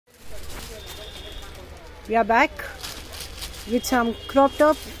We are back with some crop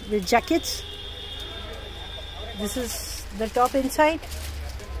top with jackets. This is the top inside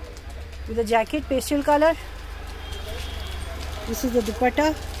with the jacket, pastel color. This is the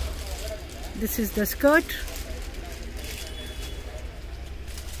dupatta. This is the skirt.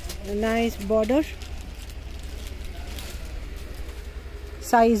 A nice border.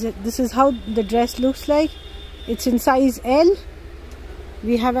 Size, this is how the dress looks like. It's in size L.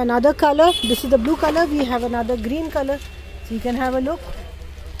 We have another color. This is the blue color. We have another green color. So you can have a look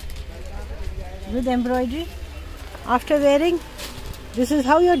with embroidery. After wearing, this is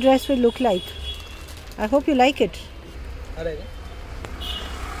how your dress will look like. I hope you like it.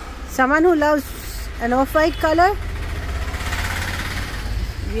 Someone who loves an off-white color,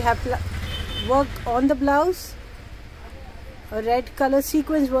 we have work on the blouse, a red color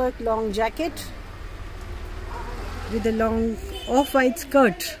sequence work long jacket with a long off-white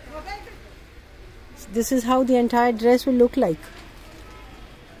skirt. This is how the entire dress will look like.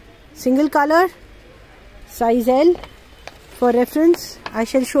 Single color, size L. For reference, I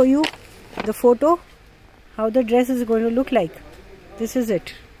shall show you the photo, how the dress is going to look like. This is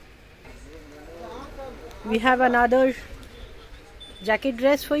it. We have another jacket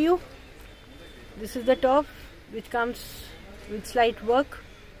dress for you. This is the top, which comes with slight work.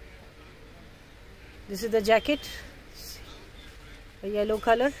 This is the jacket, a yellow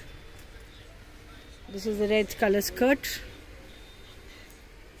color. This is the red color skirt.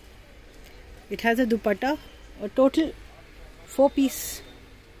 It has a dupatta, a total four piece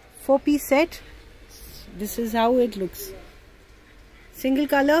set. This is how it looks. Single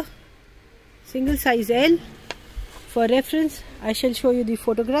color, single size L. For reference, I shall show you the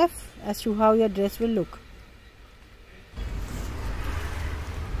photograph as to how your dress will look.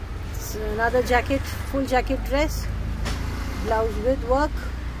 It's another jacket, full jacket dress, blouse with work,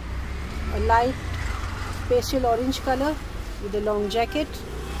 a light pastel orange color with a long jacket.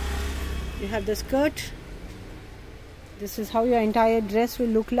 You have the skirt. This is how your entire dress will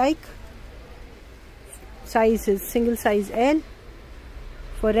look like. Size is single size L.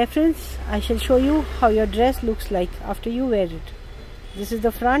 For reference, I shall show you how your dress looks like after you wear it. This is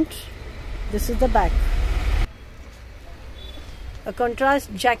the front, this is the back. A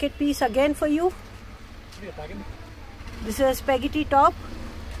contrast jacket piece again for you. This is a spaghetti top,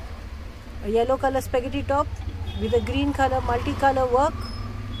 a yellow color spaghetti top with a green color multicolor work,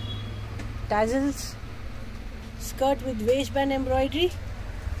 tassels, skirt with waistband embroidery,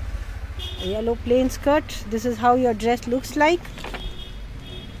 a yellow plain skirt. This is how your dress looks like.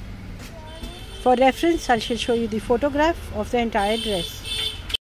 For reference, I shall show you the photograph of the entire dress.